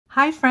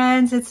Hi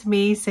friends, it's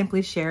me,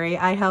 Simply Sherry.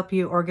 I help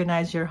you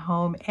organize your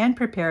home and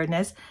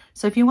preparedness.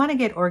 So if you want to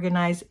get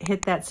organized,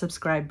 hit that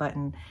subscribe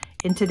button.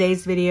 In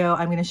today's video,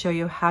 I'm going to show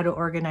you how to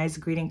organize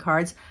greeting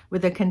cards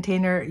with a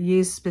container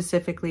used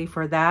specifically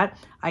for that.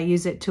 I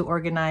use it to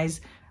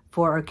organize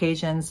for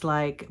occasions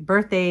like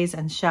birthdays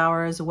and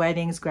showers,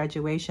 weddings,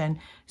 graduation,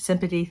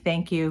 sympathy,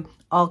 thank you,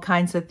 all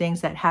kinds of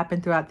things that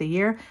happen throughout the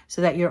year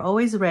so that you're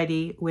always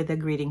ready with a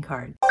greeting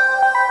card.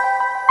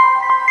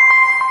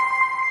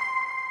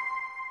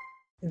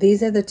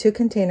 These are the two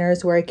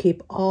containers where I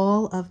keep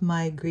all of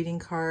my greeting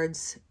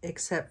cards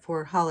except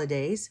for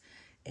holidays.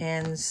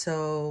 And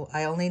so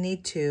I only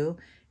need two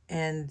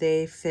and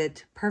they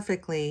fit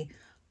perfectly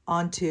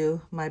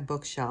onto my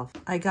bookshelf.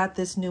 I got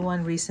this new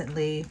one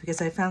recently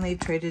because I finally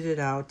traded it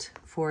out.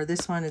 For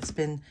this one, it's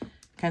been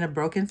kind of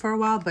broken for a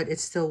while, but it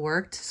still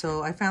worked.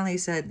 So I finally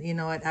said, you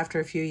know what, after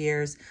a few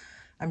years,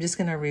 I'm just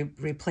gonna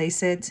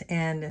replace it.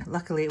 And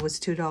luckily it was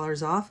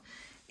 $2 off.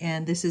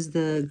 And this is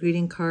the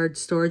greeting card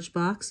storage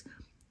box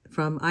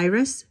from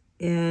Iris,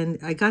 and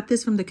I got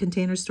this from the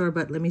Container Store,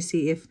 but let me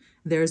see if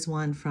there's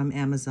one from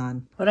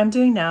Amazon. What I'm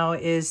doing now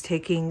is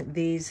taking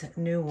these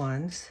new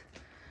ones,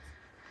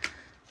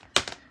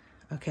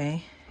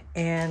 okay,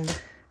 and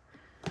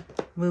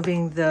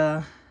moving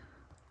the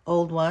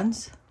old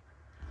ones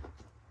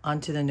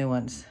onto the new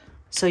ones.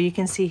 So you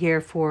can see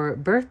here for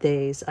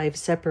birthdays, I've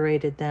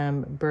separated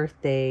them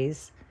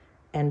birthdays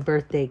and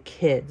birthday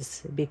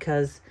kids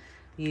because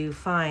you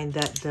find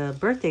that the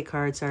birthday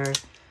cards are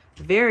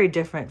very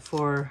different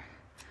for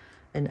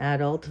an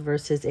adult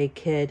versus a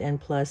kid. And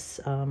plus,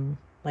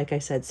 like I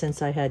said,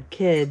 since I had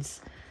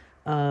kids,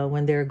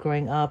 when they were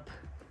growing up,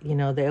 you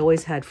know, they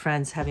always had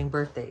friends having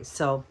birthdays.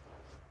 So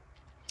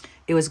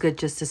it was good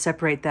just to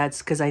separate that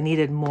because I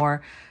needed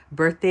more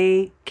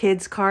birthday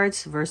kids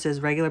cards versus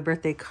regular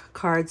birthday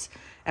cards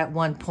at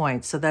one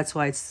point. So that's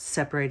why it's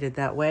separated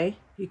that way.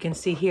 You can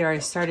see here, I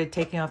started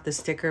taking off the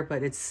sticker,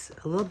 but it's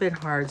a little bit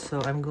hard. So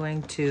I'm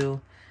going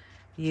to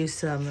use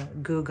some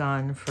Goo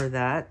Gone for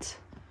that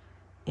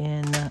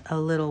in a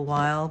little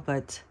while.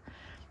 But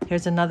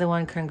here's another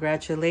one,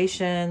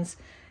 congratulations.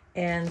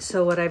 And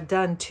so what I've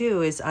done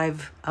too is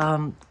I've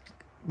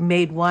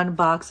made one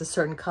box a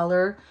certain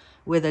color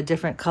with a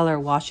different color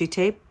washi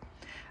tape,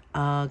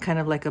 kind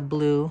of like a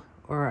blue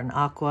or an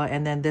aqua,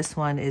 and then this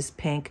one is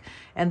pink,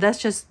 and that's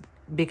just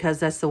because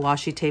that's the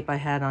washi tape I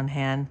had on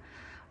hand.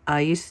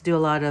 I used to do a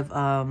lot of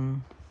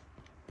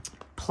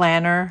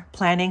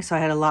planning, so I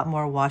had a lot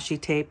more washi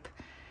tape.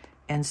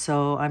 And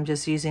so I'm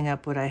just using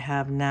up what I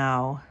have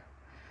now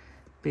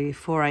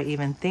before I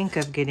even think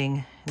of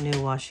getting new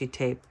washi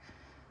tape.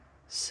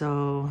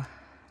 So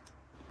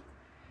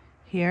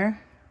here.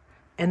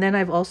 And then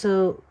I've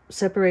also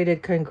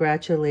separated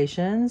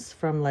congratulations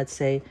from, let's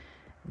say,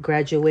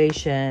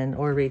 graduation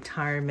or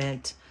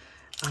retirement.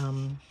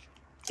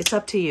 It's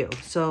up to you.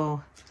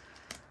 So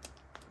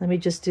let me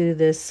just do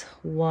this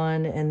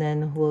one and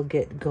then we'll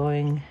get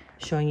going,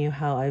 showing you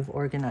how I've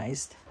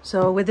organized.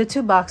 So with the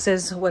two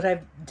boxes, what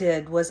I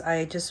did was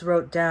I just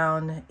wrote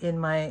down in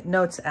my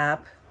notes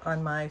app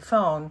on my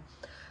phone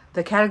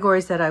the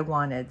categories that I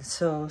wanted.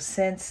 So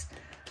since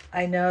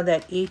I know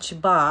that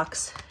each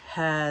box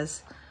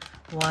has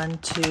 1,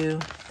 2,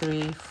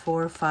 3,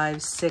 4,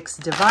 5, 6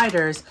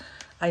 dividers,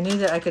 I knew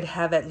that I could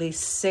have at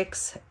least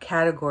 6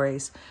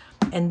 categories.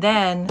 And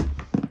then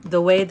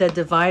the way the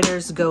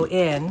dividers go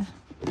in,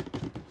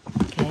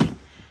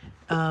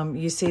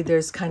 you see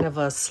there's kind of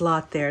a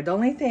slot there. The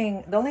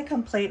only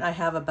complaint I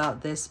have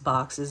about this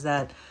box is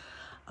that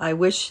I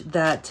wish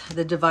that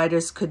the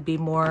dividers could be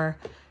more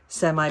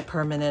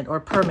semi-permanent or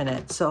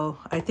permanent. So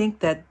I think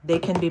that they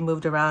can be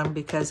moved around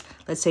because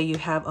let's say you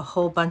have a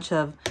whole bunch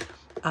of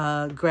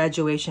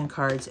graduation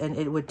cards and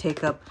it would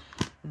take up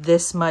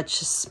this much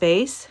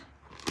space,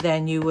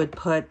 then you would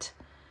put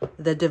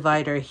the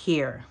divider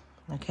here,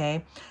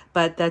 okay?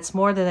 But that's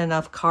more than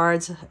enough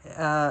cards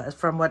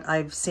from what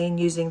I've seen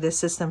using this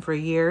system for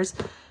years.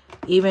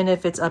 Even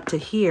if it's up to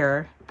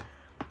here,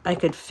 I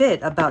could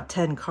fit about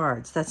 10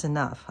 cards. That's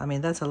enough. I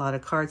mean, that's a lot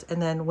of cards.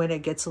 And then when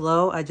it gets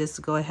low, I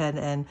just go ahead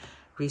and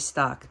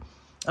restock.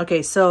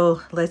 Okay,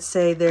 so let's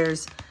say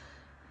there's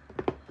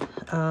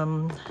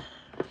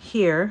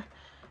here,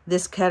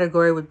 this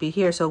category would be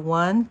here. So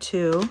 1,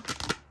 2,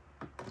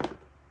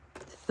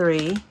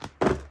 3,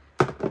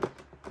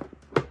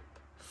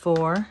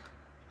 4,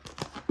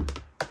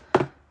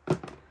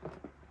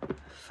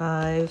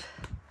 5,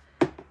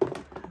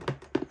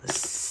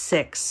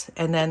 6,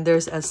 and then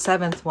there's a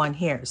 7th one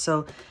here.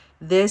 So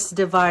this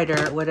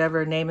divider,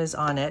 whatever name is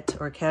on it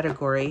or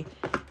category,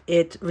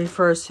 it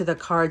refers to the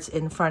cards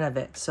in front of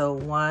it. So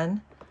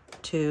 1,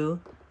 2,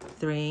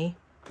 3,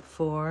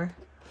 4,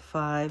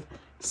 5,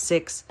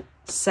 6,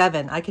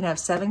 7. I can have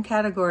 7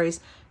 categories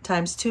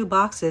times 2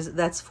 boxes.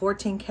 That's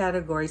 14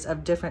 categories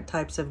of different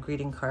types of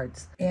greeting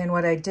cards. And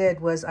what I did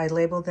was I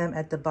labeled them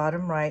at the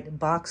bottom right,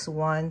 box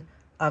 1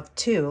 of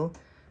 2.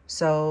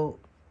 So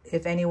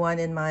if anyone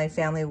in my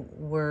family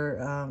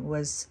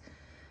was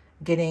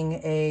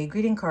getting a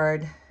greeting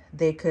card,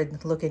 they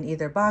could look in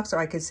either box, or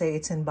I could say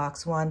it's in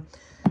box 1.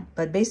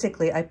 but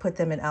basically I put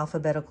them in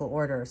alphabetical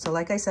order. So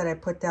like I said, I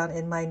put down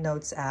in my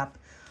notes app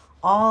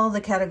all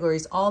the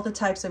categories, all the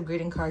types of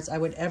greeting cards I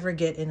would ever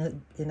get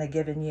in a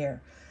given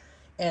year.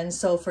 And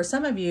so for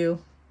some of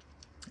you,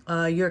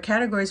 your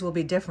categories will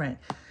be different,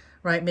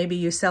 right? Maybe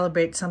you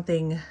celebrate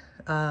something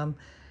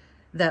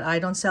that I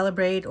don't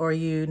celebrate, or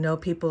you know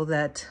people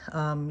that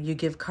you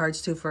give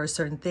cards to for a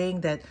certain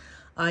thing that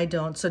I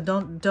don't. So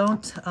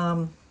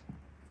don't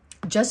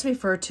just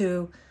refer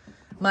to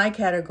my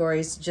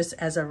categories just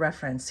as a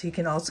reference. You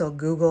can also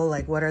Google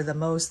like what are the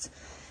most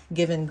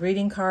given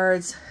greeting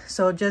cards.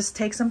 So just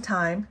take some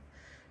time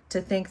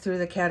to think through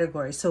the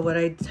categories. So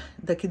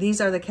these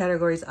are the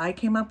categories I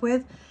came up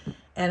with: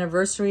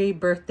 anniversary,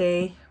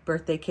 birthday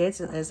kids.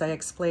 As I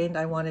explained,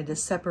 I wanted to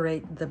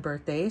separate the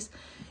birthdays.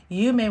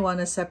 You may want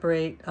to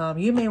separate,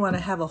 you may want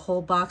to have a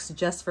whole box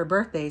just for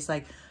birthdays,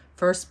 like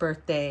first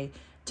birthday,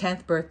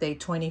 10th birthday,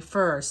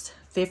 21st,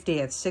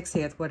 50th,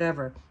 60th,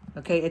 whatever.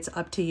 Okay, it's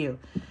up to you.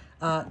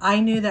 I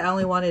knew that I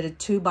only wanted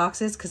 2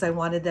 boxes because I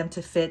wanted them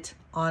to fit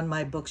on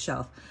my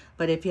bookshelf.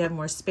 But if you have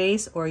more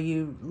space, or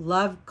you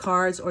love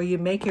cards, or you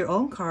make your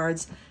own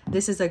cards,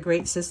 this is a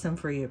great system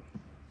for you.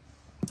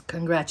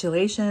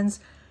 Congratulations,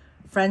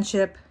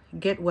 friendship,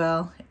 get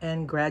well,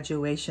 and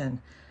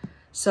graduation.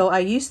 So I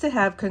used to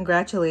have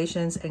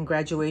congratulations and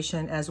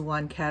graduation as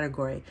one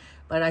category,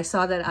 but I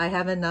saw that I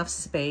have enough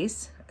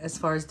space as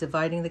far as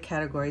dividing the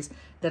categories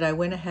that I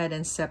went ahead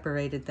and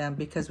separated them,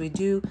 because we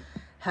do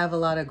have a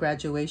lot of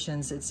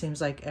graduations, it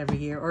seems like every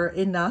year, or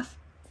enough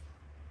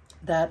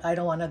that I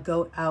don't want to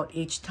go out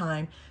each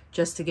time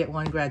just to get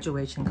one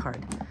graduation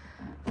card.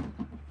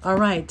 All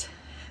right,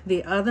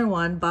 the other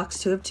one, box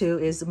 2 of 2,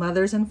 is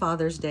Mother's and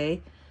Father's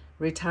Day,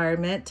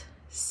 retirement,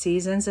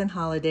 seasons and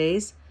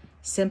holidays,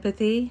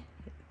 sympathy,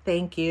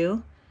 thank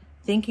you,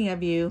 thinking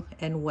of you,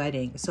 and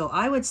wedding. So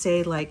I would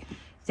say like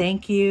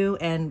thank you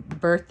and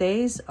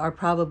birthdays are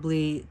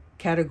probably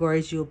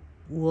categories you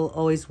will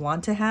always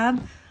want to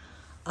have,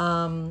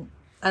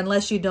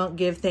 unless you don't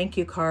give thank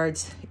you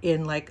cards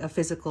in like a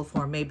physical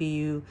form. Maybe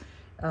you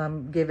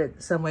give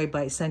it some way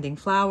by sending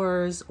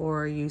flowers,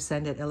 or you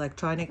send it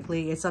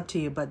electronically. It's up to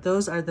you, but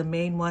those are the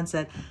main ones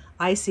that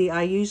I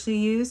usually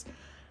use.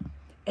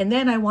 And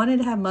then I wanted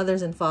to have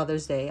Mother's and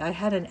Father's Day. I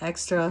had an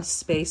extra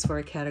space for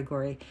a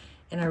category,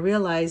 and I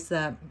realized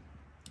that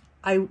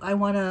I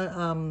want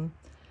to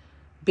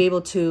be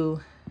able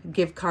to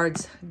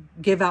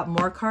give out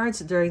more cards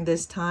during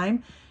this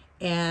time.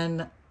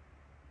 And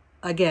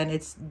again,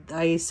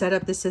 I set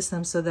up the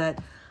system so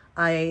that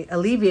I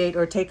alleviate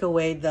or take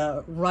away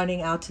the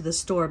running out to the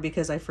store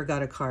because I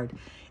forgot a card.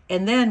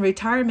 And then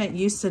retirement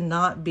used to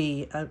not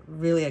be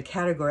really a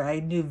category. I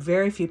knew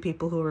very few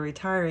people who were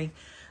retiring.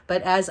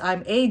 But as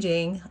I'm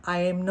aging, I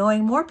am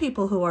knowing more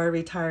people who are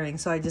retiring.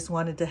 So I just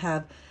wanted to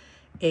have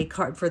a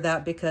card for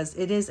that, because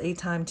it is a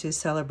time to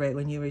celebrate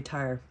when you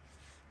retire.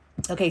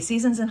 Okay,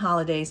 seasons and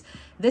holidays.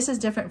 This is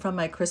different from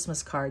my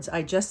Christmas cards.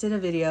 I just did a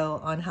video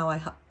on how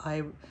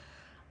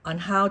on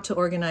how to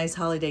organize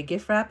holiday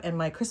gift wrap, and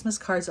my Christmas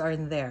cards are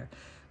in there.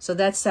 So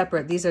that's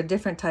separate. These are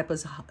different type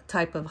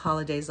of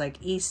holidays, like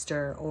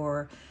Easter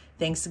or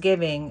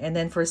Thanksgiving. And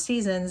then for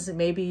seasons,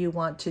 maybe you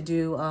want to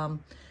do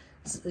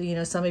you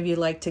know, some of you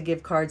like to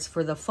give cards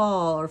for the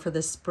fall or for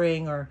the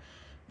spring or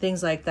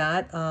things like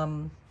that.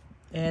 And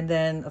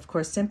then, of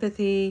course,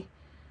 sympathy.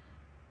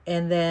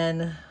 And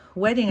then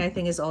wedding, I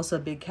think, is also a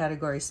big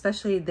category,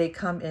 especially they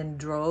come in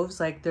droves.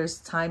 Like there's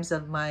times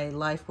of my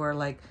life where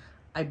like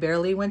I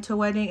barely went to a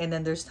wedding, and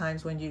then there's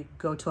times when you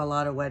go to a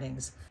lot of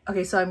weddings.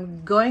 Okay, so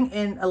I'm going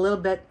in a little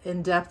bit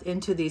in depth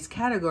into these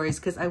categories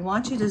because I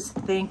want you to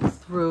think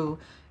through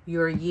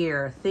your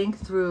year, think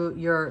through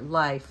your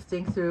life,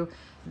 think through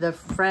the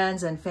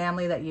friends and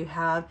family that you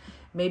have.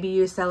 Maybe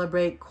you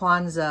celebrate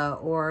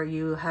Kwanzaa, or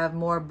you have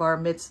more bar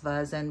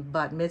mitzvahs and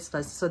bat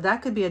mitzvahs. So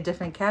that could be a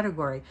different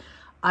category.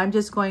 I'm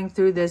just going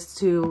through this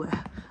to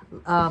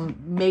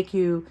make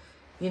you,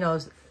 you know,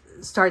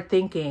 start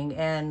thinking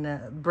and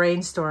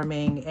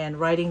brainstorming and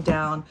writing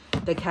down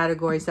the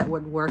categories that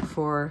would work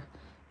for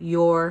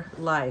your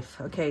life.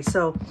 Okay,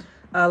 so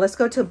let's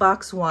go to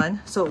box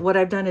 1. So what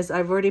I've done is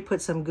I've already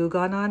put some Goo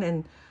Gone on,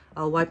 and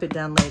I'll wipe it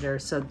down later.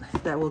 So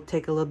that will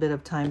take a little bit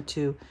of time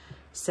to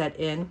set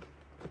in.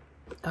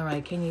 All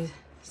right, can you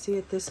see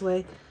it this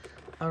way?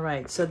 All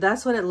right, so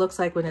that's what it looks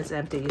like when it's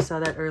empty. You saw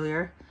that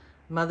earlier.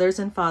 Mother's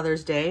and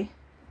Father's Day,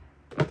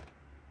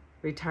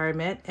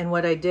 retirement. And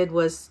what I did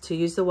was to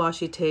use the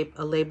washi tape,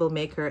 a label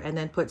maker, and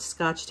then put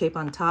Scotch tape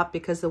on top,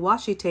 because the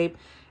washi tape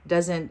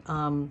doesn't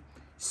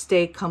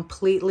stay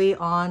completely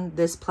on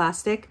this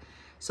plastic.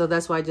 So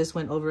that's why I just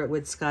went over it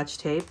with Scotch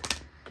tape.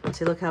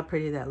 See, look how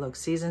pretty that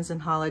looks. Seasons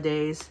and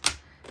holidays,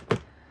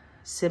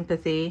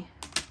 sympathy.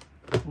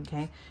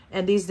 Okay,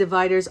 and these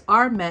dividers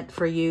are meant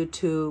for you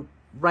to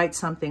write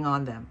something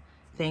on them.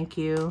 Thank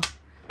you,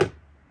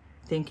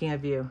 thinking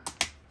of you.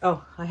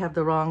 Oh, I have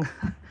the wrong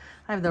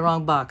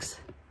box.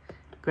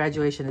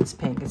 Graduation, it's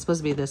pink. It's supposed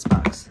to be this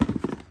box.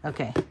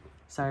 Okay,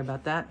 sorry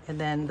about that. And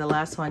then the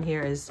last one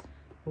here is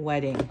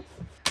wedding.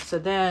 So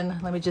then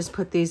let me just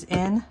put these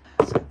in.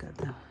 So I've got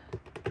the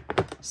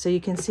So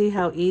you can see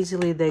how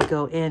easily they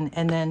go in.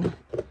 And then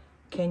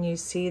can you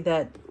see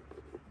that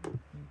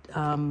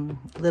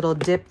little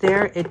dip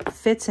there? It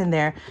fits in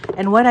there.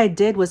 And what I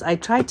did was I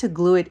tried to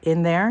glue it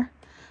in there.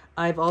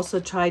 I've also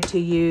tried to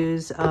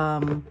use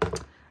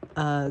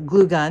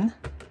glue gun.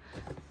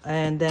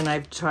 And then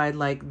I've tried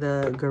like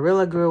the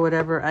Gorilla Glue or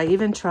whatever. I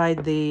even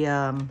tried the,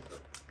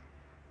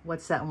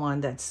 what's that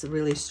one that's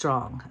really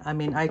strong? I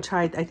mean, I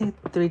tried, I think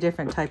 3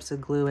 different types of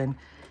glue, and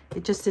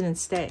it just didn't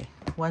stay.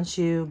 Once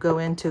you go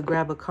in to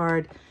grab a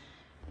card,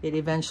 it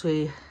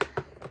eventually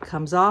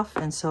comes off,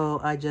 and so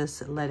I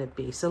just let it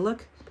be. So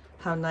look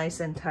how nice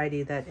and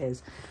tidy that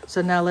is.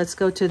 So now let's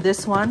go to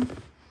this one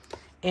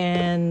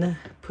and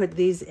put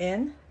these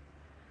in.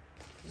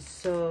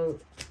 So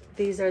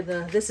these are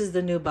this is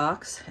the new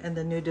box and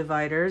the new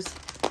dividers.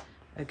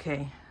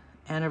 Okay,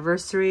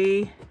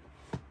 anniversary.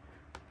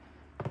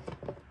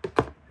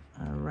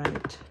 All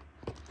right.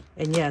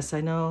 And yes,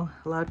 I know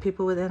a lot of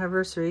people with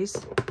anniversaries.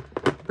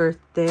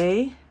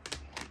 Birthday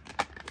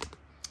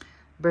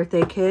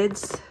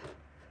kids.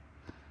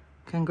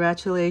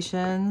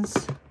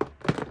 Congratulations.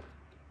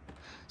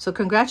 So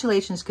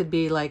congratulations could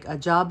be like a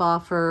job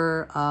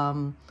offer,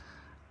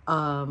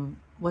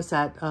 what's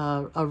that,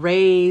 a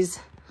raise,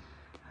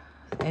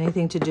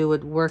 anything to do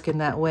with work in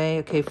that way.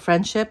 Okay,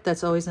 friendship,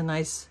 that's always a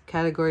nice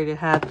category to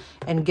have.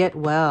 And get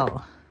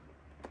well.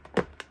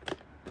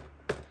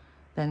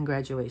 Then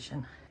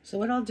graduation. So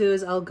what I'll do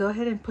is I'll go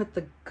ahead and put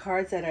the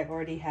cards that I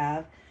already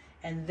have,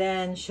 and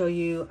then show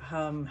you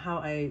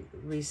how I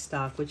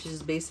restock, which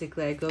is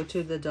basically I go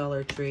to the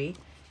Dollar Tree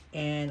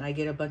and I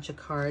get a bunch of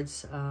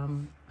cards.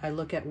 I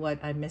look at what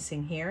I'm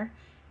missing here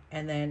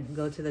and then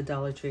go to the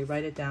Dollar Tree,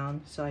 write it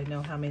down so I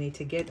know how many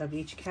to get of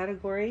each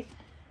category.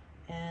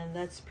 And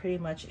that's pretty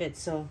much it.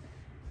 So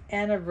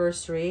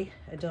anniversary,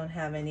 I don't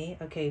have any.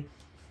 Okay,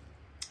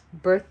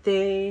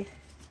 birthday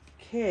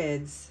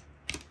kids.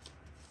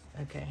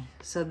 Okay,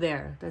 so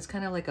there, that's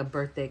kind of like a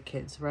birthday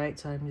kids, right?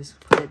 So I'm just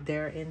put it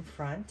there in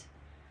front.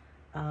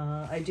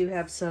 I do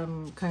have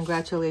some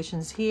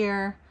congratulations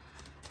here,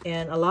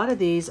 and a lot of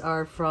these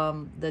are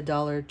from the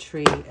Dollar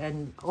Tree,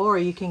 and or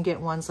you can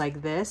get ones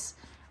like this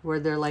where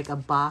they're like a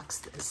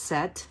boxed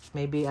set,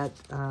 maybe at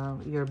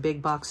your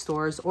big box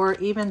stores, or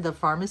even the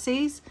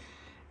pharmacies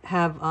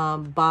have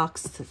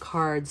boxed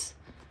cards.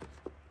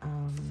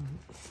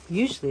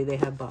 Usually they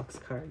have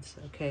boxed cards.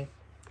 Okay,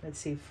 let's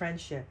see,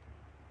 friendship.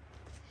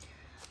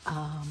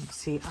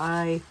 See,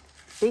 I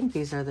think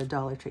these are the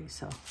Dollar Tree,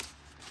 so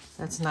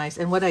that's nice.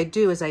 And what I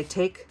do is I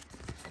take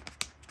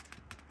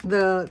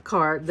the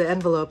card, the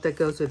envelope that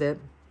goes with it,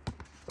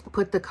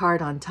 put the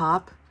card on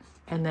top,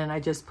 and then I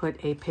just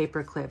put a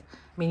paper clip.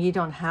 I mean, you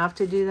don't have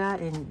to do that,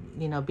 and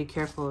you know, be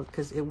careful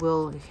because it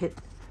will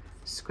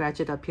scratch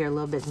it up here a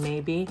little bit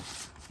maybe.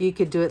 You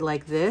could do it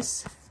like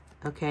this,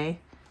 okay,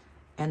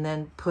 and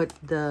then put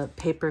the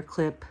paper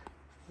clip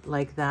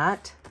like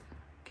that,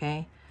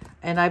 okay.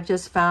 And I've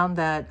just found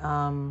that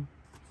I'm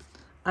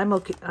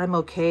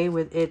okay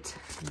with it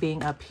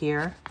being up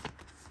here,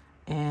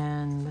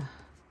 and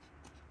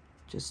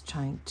just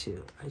trying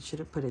to, I should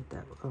have put it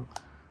that way. Oh.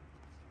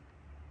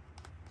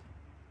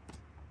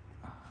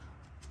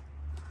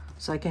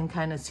 So I can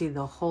kind of see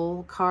the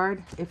whole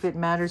card. If it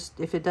matters,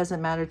 if it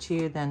doesn't matter to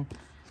you, then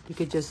you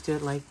could just do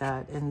it like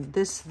that. And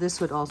this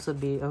would also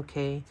be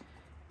okay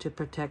to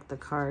protect the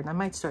card. I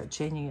might start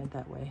changing it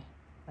that way.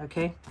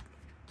 Okay.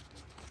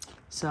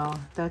 So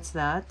that's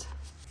that.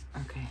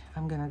 Okay,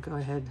 I'm gonna go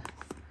ahead.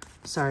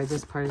 Sorry,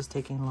 this part is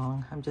taking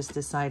long. I'm just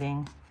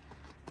deciding.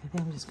 I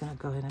think I'm just gonna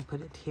go ahead and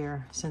put it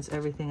here since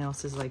everything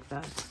else is like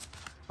that.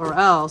 Or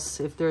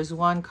else, if there's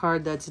one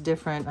card that's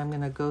different, I'm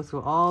gonna go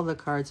through all the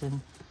cards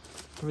and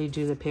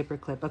redo the paper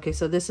clip. Okay,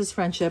 so this is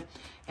friendship.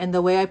 And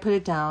the way I put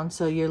it down,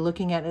 so you're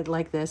looking at it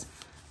like this,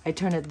 I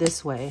turn it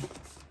this way.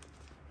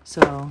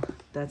 So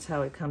that's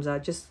how it comes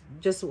out. Just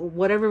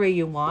whatever way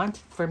you want.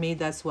 For me,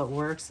 that's what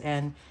works.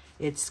 And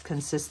it's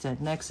consistent.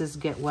 Next is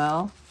get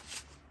well.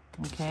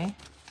 Okay.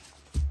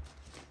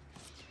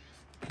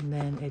 And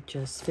then it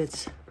just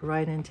fits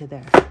right into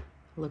there.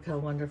 Look how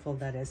wonderful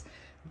that is.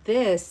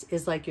 This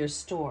is like your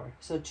store.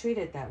 So treat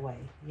it that way,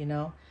 you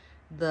know.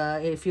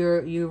 If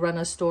you run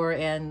a store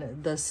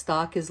and the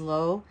stock is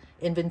low,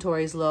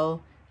 inventory is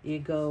low, you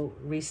go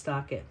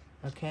restock it.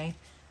 Okay.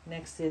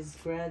 Next is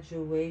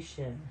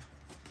graduation.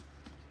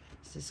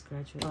 Is this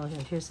graduation? Oh,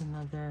 yeah, here's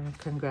another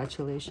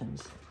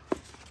congratulations.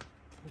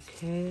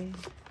 Okay.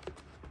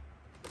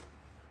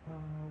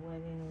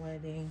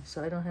 Wedding.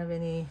 So I don't have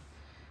any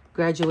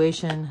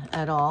graduation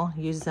at all.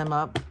 Use them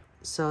up.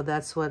 So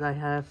that's what I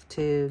have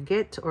to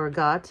get or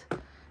got.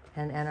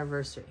 And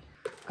anniversary.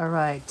 All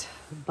right.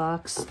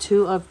 Box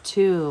 2 of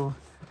 2.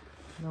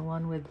 The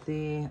one with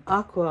the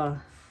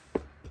aqua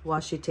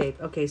washi tape.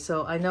 Okay,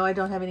 so I know I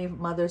don't have any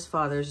Mother's,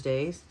 Father's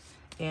Days.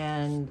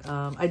 And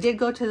I did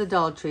go to the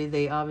Dollar Tree.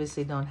 They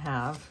obviously don't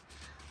have.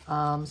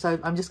 So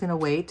I'm just going to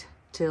wait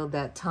till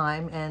that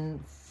time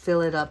and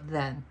fill it up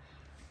then.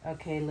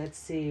 Okay, let's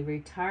see.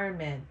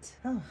 Retirement.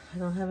 Oh, I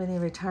don't have any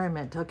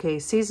retirement. Okay,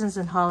 seasons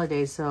and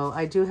holidays. So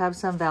I do have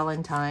some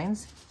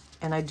Valentines.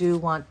 And I do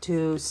want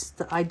to,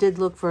 I did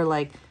look for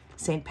like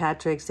St.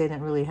 Patrick's. They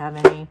didn't really have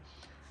any.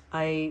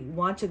 I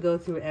want to go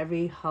through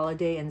every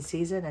holiday and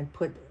season and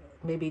put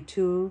maybe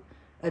 2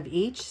 of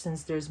each,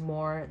 since there's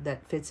more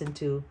that fits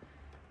into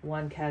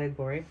one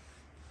category.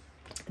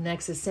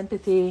 Next is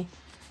sympathy.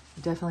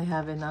 Definitely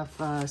have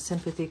enough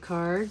sympathy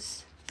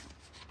cards.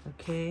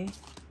 Okay.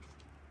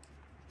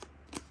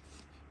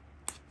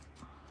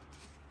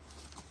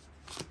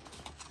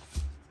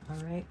 All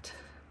right.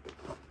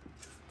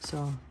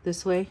 So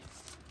this way,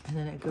 and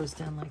then it goes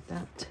down like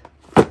that.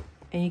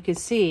 And you can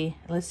see,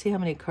 let's see how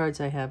many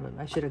cards I have.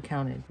 I should have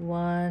counted.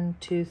 1,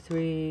 2,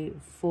 3,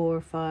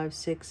 4, 5,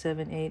 6,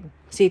 7, 8.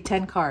 See,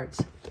 10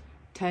 cards.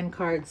 10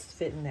 cards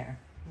fit in there.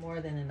 More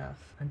than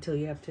enough until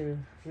you have to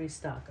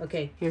restock.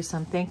 Okay, here's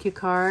some thank you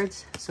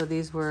cards. So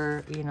these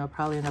were, you know,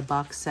 probably in a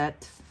box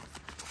set.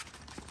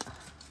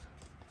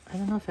 I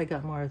don't know if I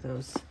got more of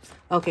those.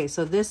 Okay,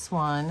 so this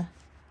one,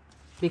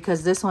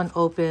 because this one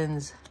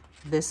opens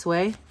this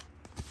way.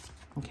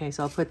 Okay,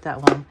 so I'll put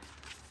that one.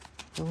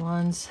 The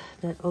ones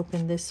that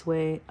open this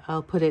way,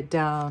 I'll put it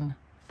down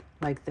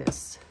like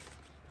this.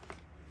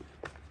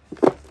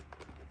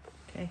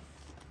 Okay,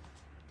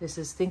 this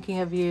is thinking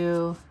of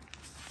you.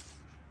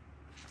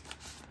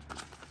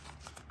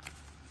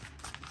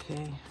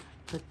 Okay,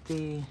 put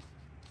the,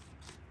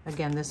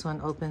 again, this one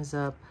opens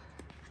up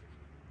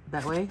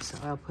that way, so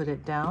I'll put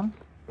it down,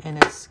 and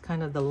it's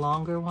kind of the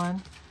longer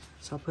one,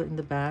 so I'll put it in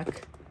the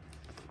back.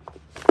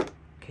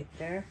 Okay,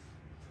 there.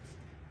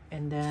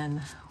 And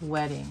then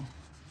wedding.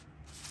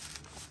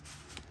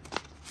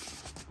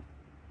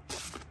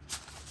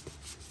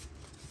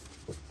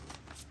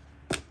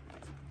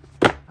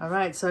 All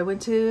right, so I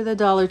went to the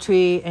Dollar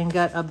Tree and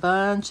got a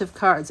bunch of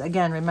cards.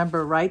 Again,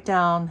 remember, write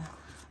down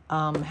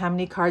how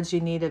many cards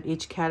you need of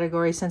each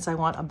category. Since I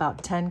want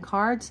about 10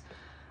 cards,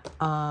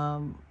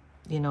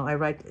 you know, I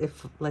write,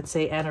 if let's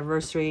say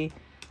anniversary,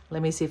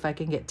 let me see if I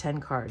can get 10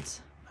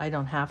 cards. I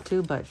don't have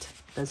to, but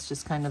that's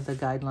just kind of the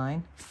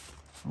guideline.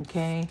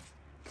 Okay,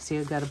 see,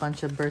 I've got a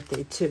bunch of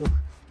birthday too.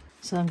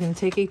 So I'm going to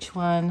take each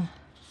one.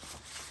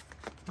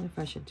 What if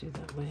I should do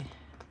that way?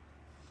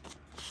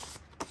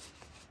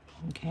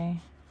 Okay,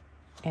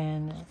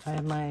 and I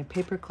have my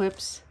paper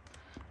clips.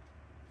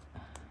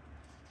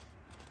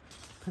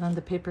 Put on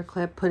the paper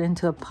clip, put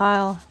into a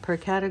pile per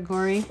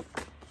category,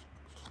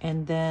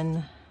 and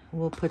then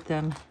we'll put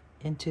them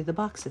into the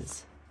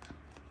boxes.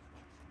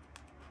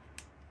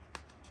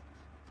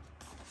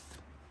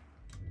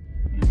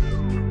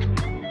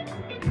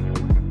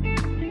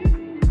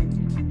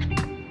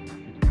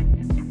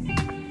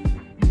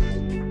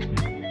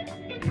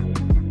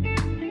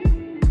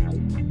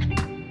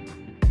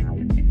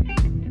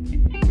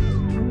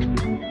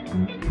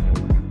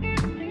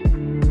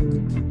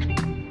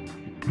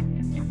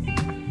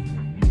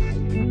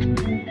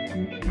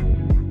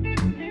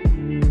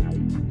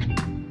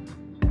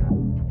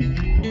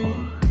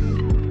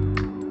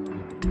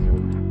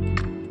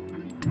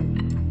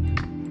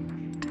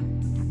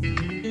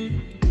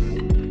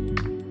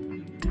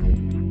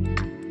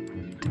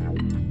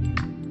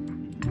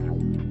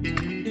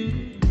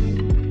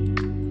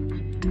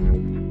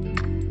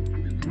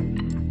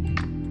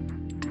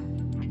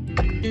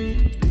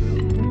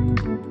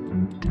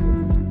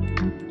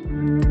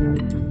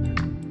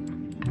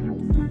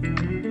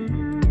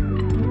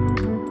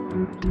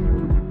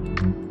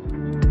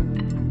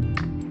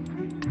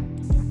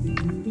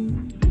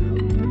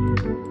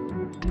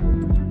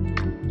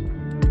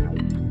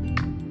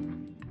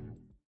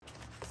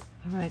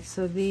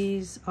 So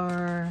these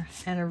are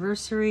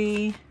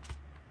anniversary,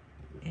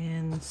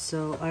 and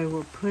so I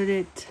will put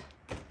it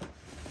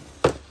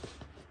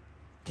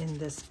in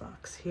this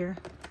box here.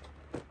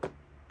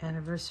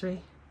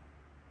 Anniversary.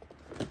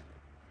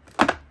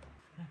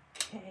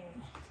 Okay.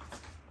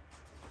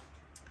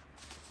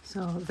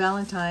 So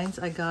Valentine's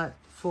I got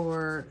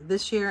for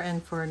this year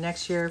and for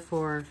next year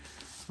for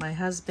my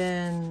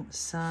husband,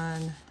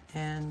 son,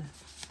 and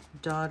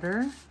daughter.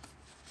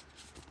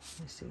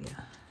 Let me see.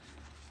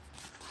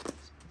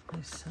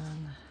 My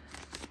son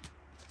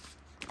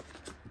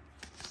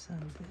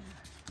there.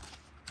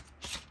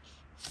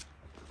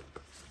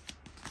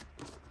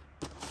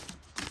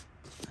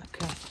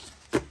 Okay,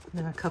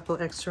 then a couple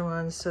extra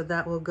ones, so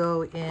that will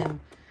go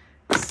in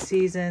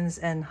seasons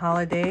and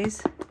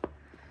holidays.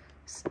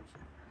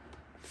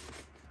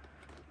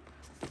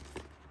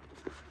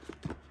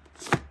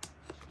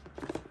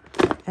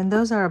 And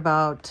those are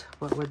about,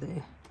 what were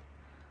they?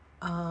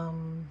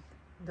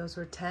 Those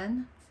were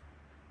 10.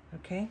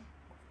 Okay.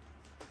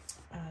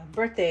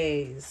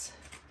 Birthdays.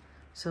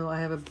 So I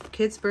have a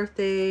kid's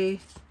birthday.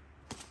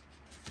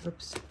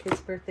 Oops,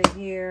 kid's birthday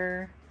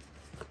here,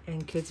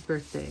 and kid's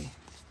birthday.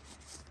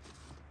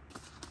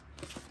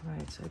 All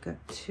right, so I got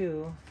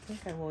 2. I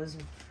think I was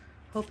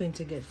hoping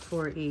to get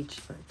 4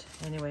 each, but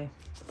anyway.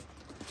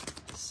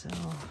 So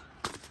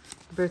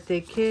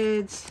birthday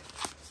kids,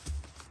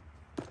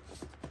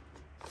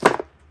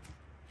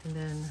 and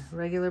then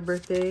regular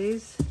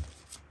birthdays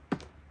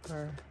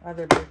or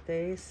other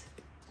birthdays.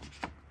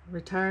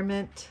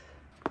 Retirement.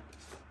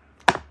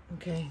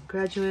 Okay,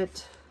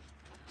 graduate,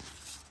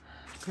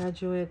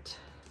 graduate.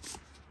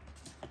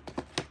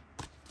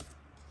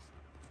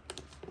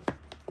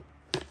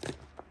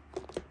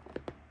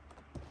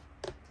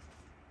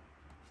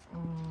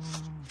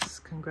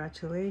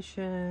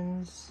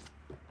 Congratulations.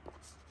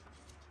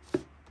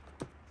 And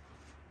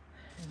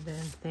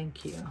then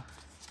thank you.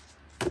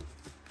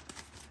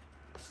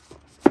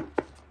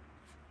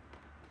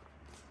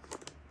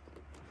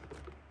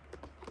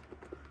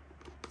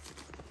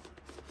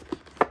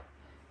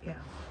 Yeah.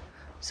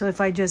 So if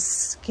I just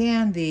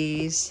scan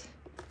these,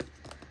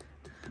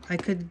 I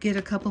could get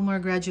a couple more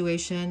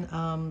graduation.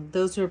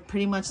 Those are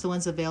pretty much the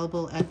ones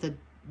available at the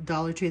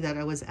Dollar Tree that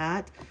I was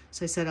at.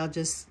 So I said I'll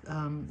just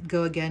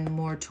go again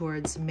more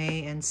towards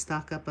May and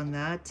stock up on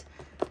that.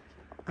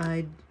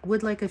 I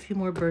would like a few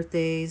more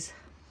birthdays.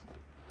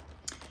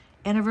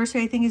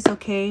 Anniversary I think is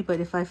okay, but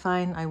if I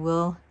find, I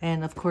will.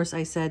 And of course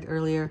I said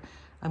earlier,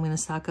 I'm going to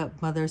stock up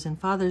Mother's and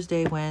Father's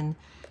Day when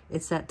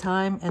it's that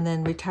time. And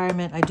then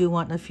retirement, I do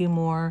want a few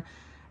more.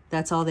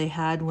 That's all they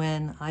had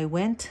when I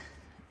went.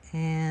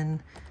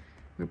 And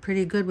we're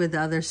pretty good with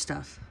the other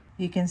stuff.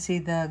 You can see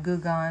the Goo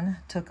Gone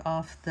took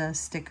off the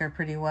sticker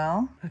pretty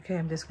well. Okay,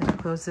 I'm just going to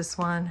close this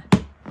one.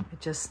 It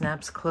just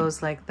snaps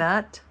closed like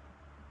that.